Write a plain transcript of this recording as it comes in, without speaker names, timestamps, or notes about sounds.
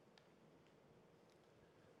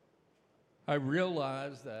I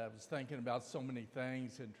realized that I was thinking about so many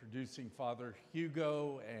things, introducing Father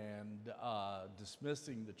Hugo and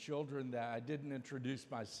dismissing the children, that I didn't introduce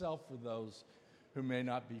myself for those who may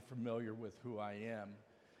not be familiar with who I am.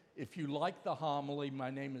 If you like the homily, my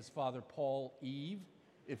name is Father Paul Eve.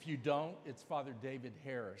 If you don't, it's Father David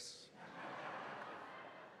Harris.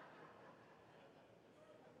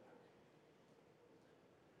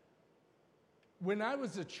 When I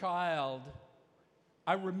was a child,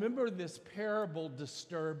 I remember this parable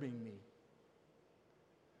disturbing me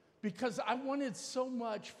because I wanted so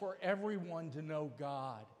much for everyone to know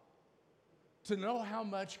God, to know how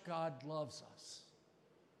much God loves us.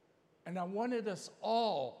 And I wanted us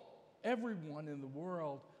all, everyone in the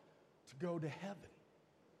world, to go to heaven.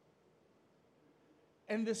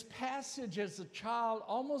 And this passage as a child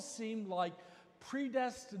almost seemed like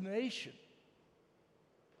predestination.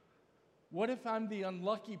 What if I'm the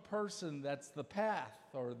unlucky person that's the path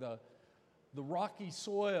or the rocky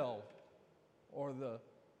soil or the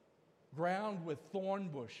ground with thorn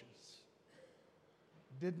bushes?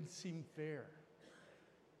 Didn't seem fair.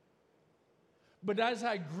 But as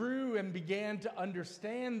I grew and began to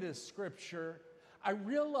understand this scripture, I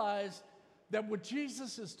realized that what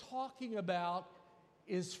Jesus is talking about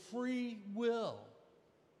is free will.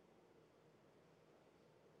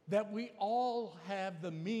 That we all have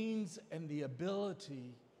the means and the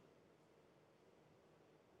ability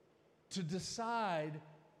to decide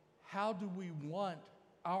how do we want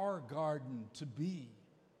our garden to be.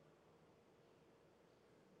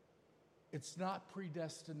 It's not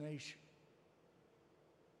predestination.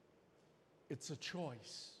 It's a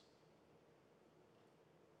choice.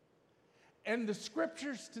 And the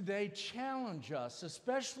scriptures today challenge us,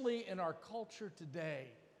 especially in our culture today,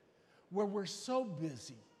 where we're so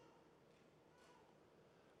busy.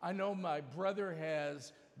 I know my brother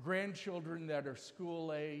has grandchildren that are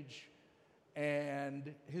school age,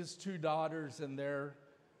 and his two daughters and their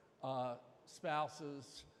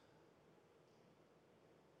spouses,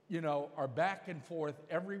 are back and forth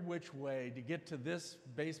every which way to get to this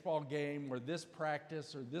baseball game or this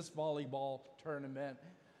practice or this volleyball tournament,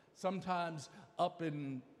 sometimes up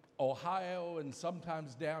in Ohio and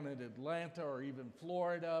sometimes down in Atlanta or even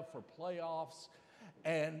Florida for playoffs.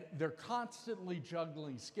 And they're constantly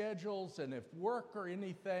juggling schedules, and if work or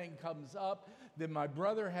anything comes up, then my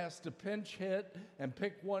brother has to pinch hit and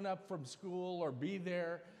pick one up from school or be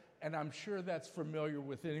there, and I'm sure that's familiar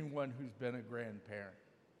with anyone who's been a grandparent.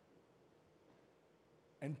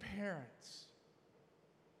 And parents,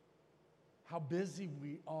 how busy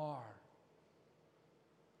we are,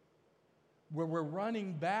 where we're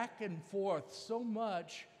running back and forth so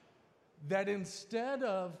much that instead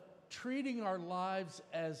of treating our lives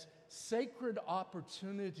as sacred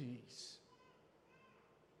opportunities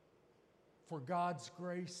for God's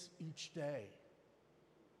grace each day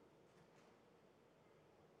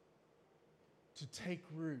to take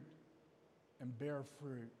root and bear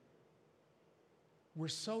fruit. We're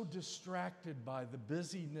so distracted by the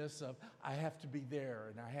busyness of, I have to be there,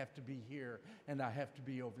 and I have to be here, and I have to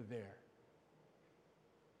be over there.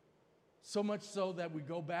 So much so that we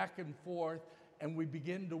go back and forth and we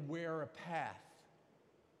begin to wear a path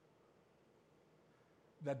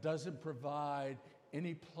that doesn't provide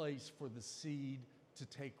any place for the seed to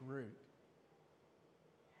take root.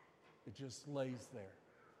 It just lays there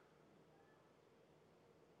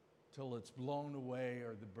till it's blown away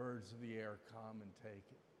or the birds of the air come and take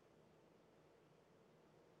it.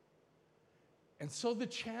 And so the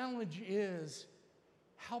challenge is,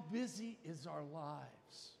 how busy is our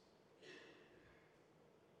lives?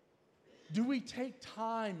 Do we take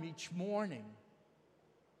time each morning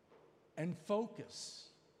and focus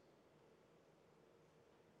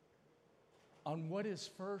on what is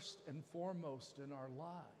first and foremost in our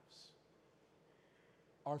lives?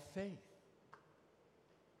 Our faith,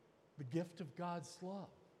 the gift of God's love.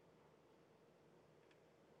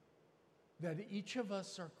 That each of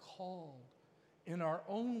us are called in our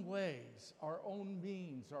own ways, our own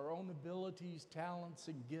means, our own abilities, talents,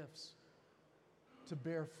 and gifts to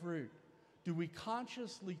bear fruit. Do we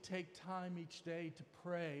consciously take time each day to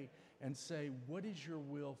pray and say, what is your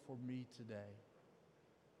will for me today?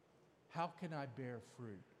 How can I bear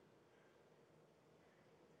fruit?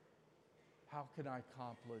 How can I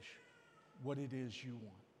accomplish what it is you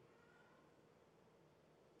want?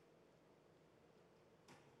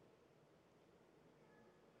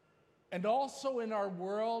 And also in our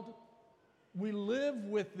world, we live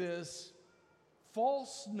with this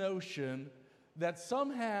false notion that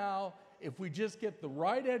somehow if we just get the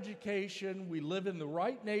right education, we live in the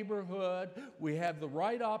right neighborhood, we have the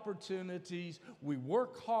right opportunities, we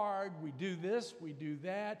work hard, we do this, we do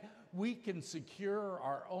that, we can secure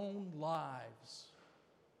our own lives.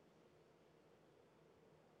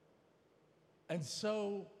 And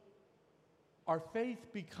so our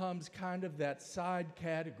faith becomes kind of that side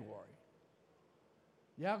category.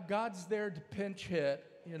 Yeah, God's there to pinch hit.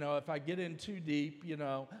 If I get in too deep,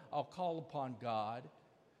 I'll call upon God.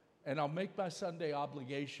 And I'll make my Sunday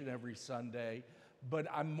obligation every Sunday. But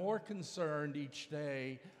I'm more concerned each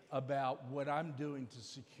day about what I'm doing to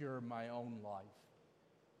secure my own life.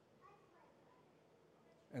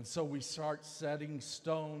 And so we start setting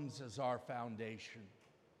stones as our foundation.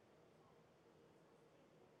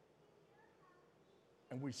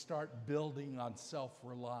 And we start building on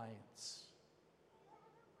self-reliance,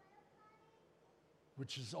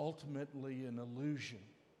 which is ultimately an illusion.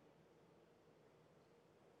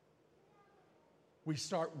 We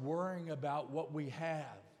start worrying about what we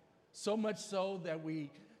have, so much so that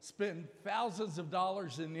we spend thousands of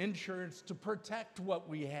dollars in insurance to protect what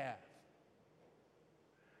we have.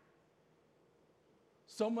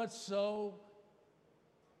 So much so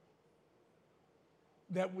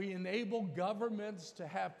that we enable governments to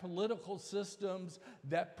have political systems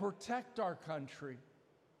that protect our country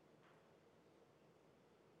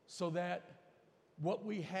so that what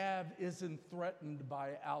we have isn't threatened by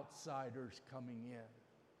outsiders coming in.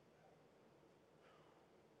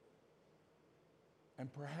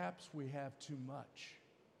 And perhaps we have too much.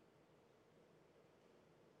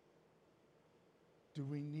 Do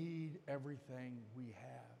we need everything we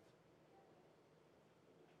have?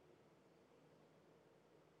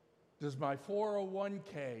 Does my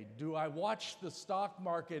 401k, do I watch the stock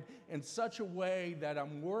market in such a way that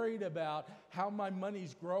I'm worried about how my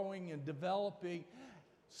money's growing and developing,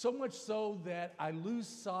 so much so that I lose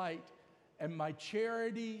sight and my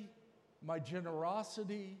charity, my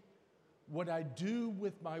generosity, what I do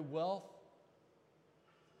with my wealth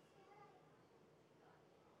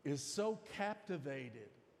is so captivated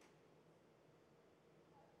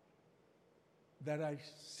that I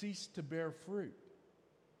cease to bear fruit?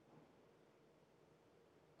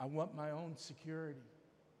 I want my own security.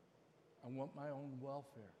 I want my own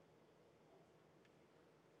welfare.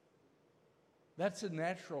 That's a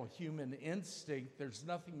natural human instinct. There's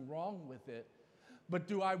nothing wrong with it. But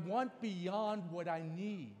do I want beyond what I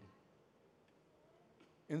need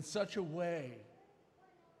in such a way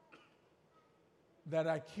that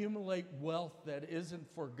I accumulate wealth that isn't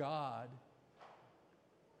for God,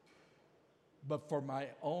 but for my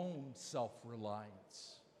own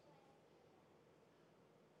self-reliance?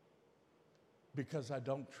 Because I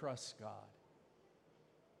don't trust God.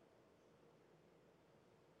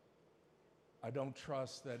 I don't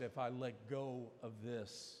trust that if I let go of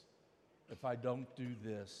this, if I don't do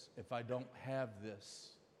this, if I don't have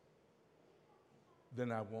this, then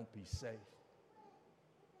I won't be safe.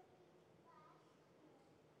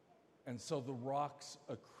 And so the rocks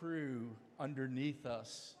accrue underneath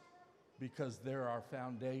us because they're our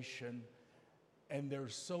foundation, and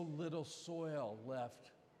there's so little soil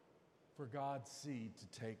left for God's seed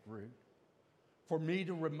to take root. For me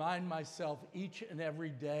to remind myself each and every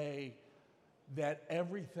day that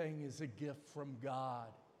everything is a gift from God,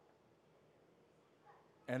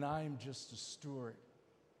 and I am just a steward,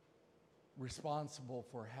 responsible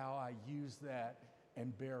for how I use that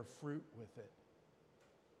and bear fruit with it.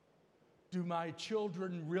 Do my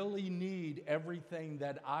children really need everything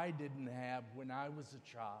that I didn't have when I was a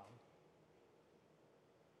child?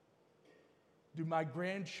 Do my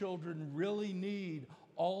grandchildren really need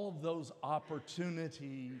all of those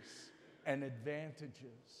opportunities and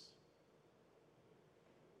advantages?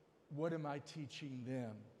 What am I teaching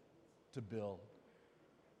them to build?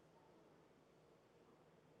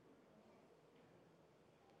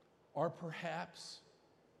 Or perhaps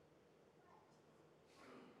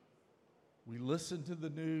we listen to the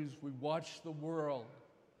news, we watch the world.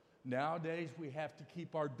 Nowadays, we have to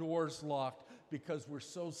keep our doors locked because we're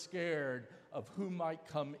so scared of who might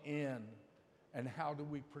come in, and how do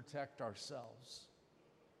we protect ourselves?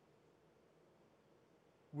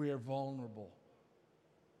 We are vulnerable.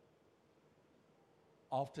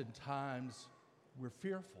 Oftentimes, we're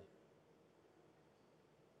fearful.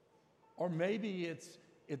 Or maybe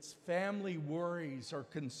it's family worries or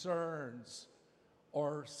concerns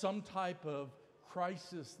or some type of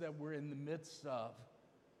crisis that we're in the midst of.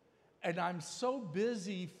 And I'm so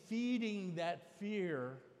busy feeding that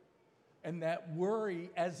fear and that worry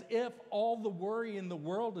as if all the worry in the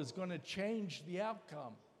world is going to change the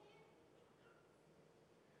outcome,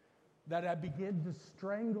 that I begin to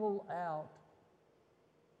strangle out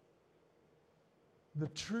the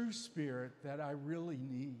true spirit that I really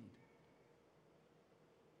need.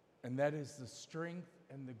 And that is the strength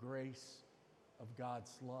and the grace of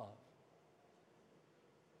God's love.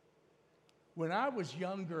 When I was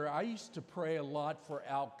younger, I used to pray a lot for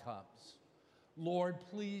outcomes. Lord,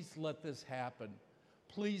 please let this happen.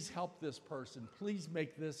 Please help this person. Please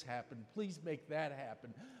make this happen. Please make that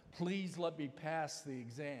happen. Please let me pass the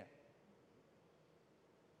exam.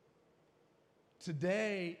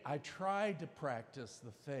 Today, I try to practice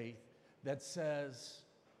the faith that says,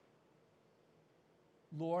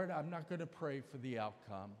 Lord, I'm not going to pray for the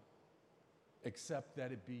outcome, except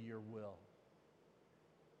that it be your will.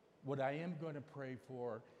 What I am going to pray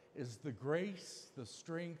for is the grace, the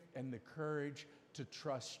strength, and the courage to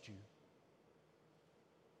trust you,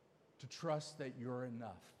 to trust that you're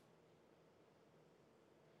enough.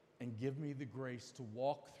 And give me the grace to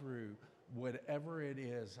walk through whatever it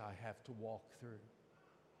is I have to walk through.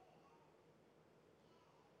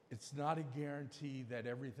 It's not a guarantee that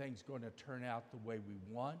everything's going to turn out the way we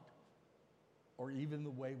want or even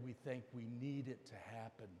the way we think we need it to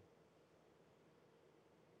happen.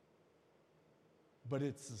 But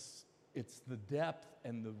it's the depth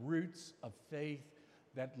and the roots of faith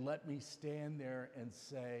that let me stand there and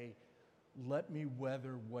say, let me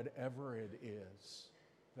weather whatever it is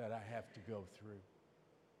that I have to go through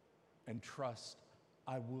and trust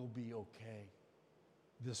I will be okay.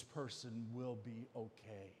 This person will be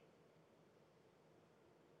okay.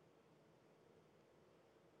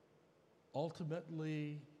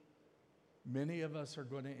 Ultimately, many of us are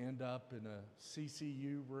going to end up in a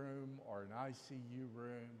CCU room or an ICU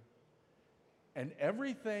room. And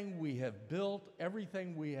everything we have built,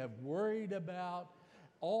 everything we have worried about,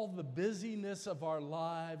 all the busyness of our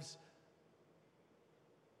lives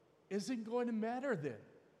isn't going to matter then.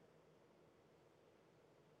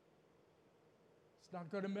 It's not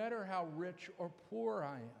going to matter how rich or poor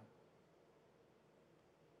I am.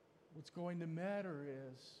 What's going to matter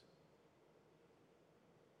is,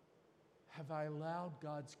 have I allowed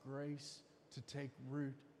God's grace to take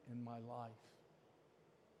root in my life?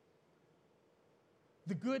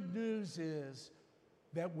 The good news is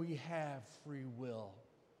that we have free will.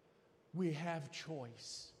 We have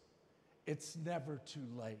choice. It's never too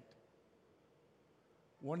late.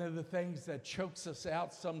 One of the things that chokes us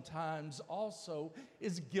out sometimes also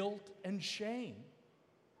is guilt and shame,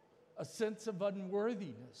 a sense of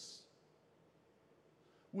unworthiness.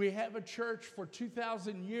 We have a church for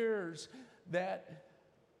 2,000 years that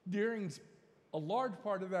during a large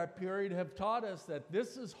part of that period have taught us that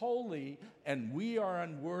this is holy and we are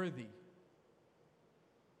unworthy.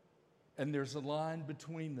 And there's a line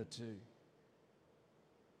between the two.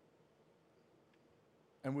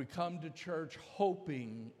 And we come to church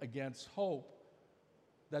hoping against hope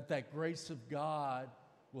that that grace of God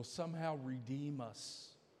will somehow redeem us.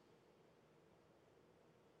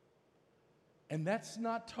 And that's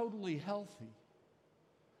not totally healthy.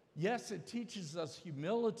 Yes, it teaches us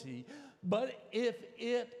humility, but if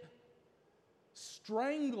it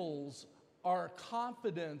strangles our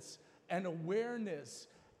confidence and awareness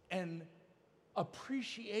and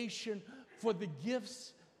appreciation for the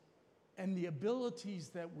gifts and the abilities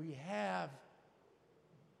that we have,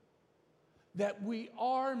 that we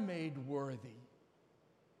are made worthy,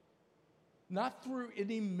 not through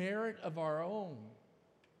any merit of our own,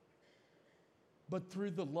 but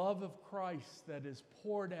through the love of Christ that is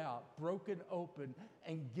poured out, broken open,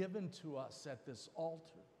 and given to us at this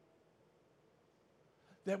altar.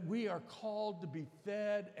 That we are called to be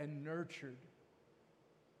fed and nurtured.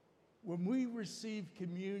 When we receive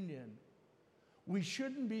communion, we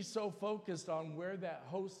shouldn't be so focused on where that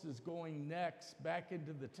host is going next, back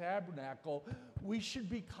into the tabernacle. We should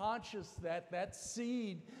be conscious that that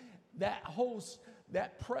seed, that host,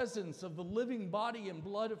 that presence of the living body and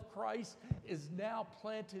blood of Christ is now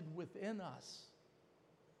planted within us.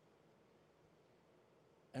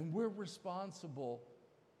 And we're responsible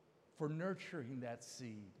for nurturing that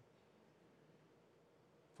seed,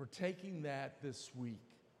 for taking that this week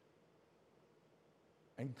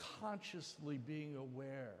and consciously being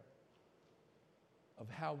aware of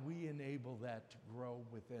how we enable that to grow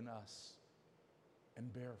within us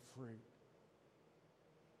and bear fruit.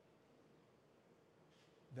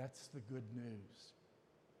 That's the good news.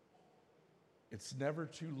 It's never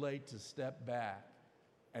too late to step back,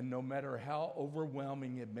 and no matter how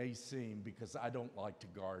overwhelming it may seem, because I don't like to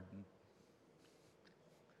garden,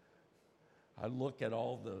 I look at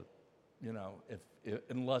all the,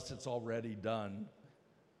 unless it's already done,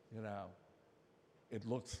 it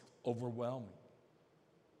looks overwhelming.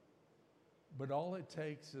 But all it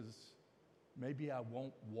takes is maybe I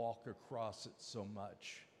won't walk across it so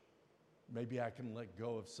much. Maybe I can let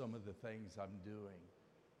go of some of the things I'm doing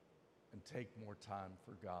and take more time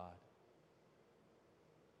for God.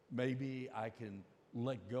 Maybe I can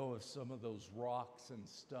let go of some of those rocks and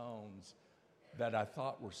stones that I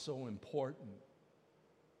thought were so important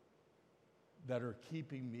that are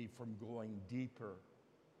keeping me from going deeper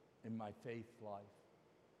in my faith life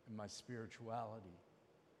and my spirituality.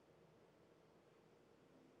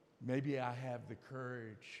 Maybe I have the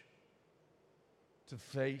courage to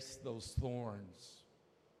face those thorns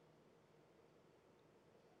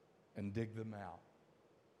and dig them out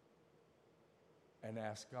and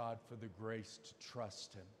ask God for the grace to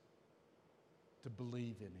trust Him, to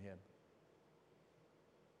believe in Him,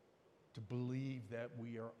 to believe that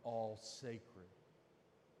we are all sacred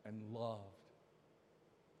and loved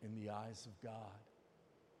in the eyes of God.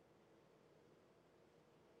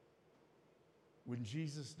 When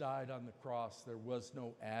Jesus died on the cross, there was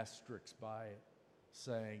no asterisk by it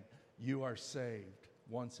saying, "You are saved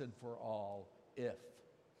once and for all if."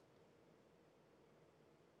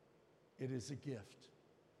 It is a gift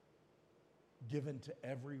given to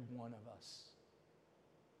every one of us.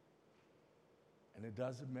 And it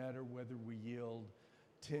doesn't matter whether we yield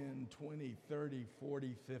 10, 20, 30,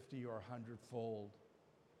 40, 50, or 100-fold.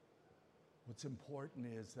 What's important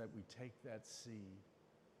is that we take that seed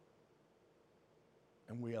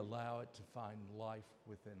and we allow it to find life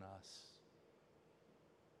within us.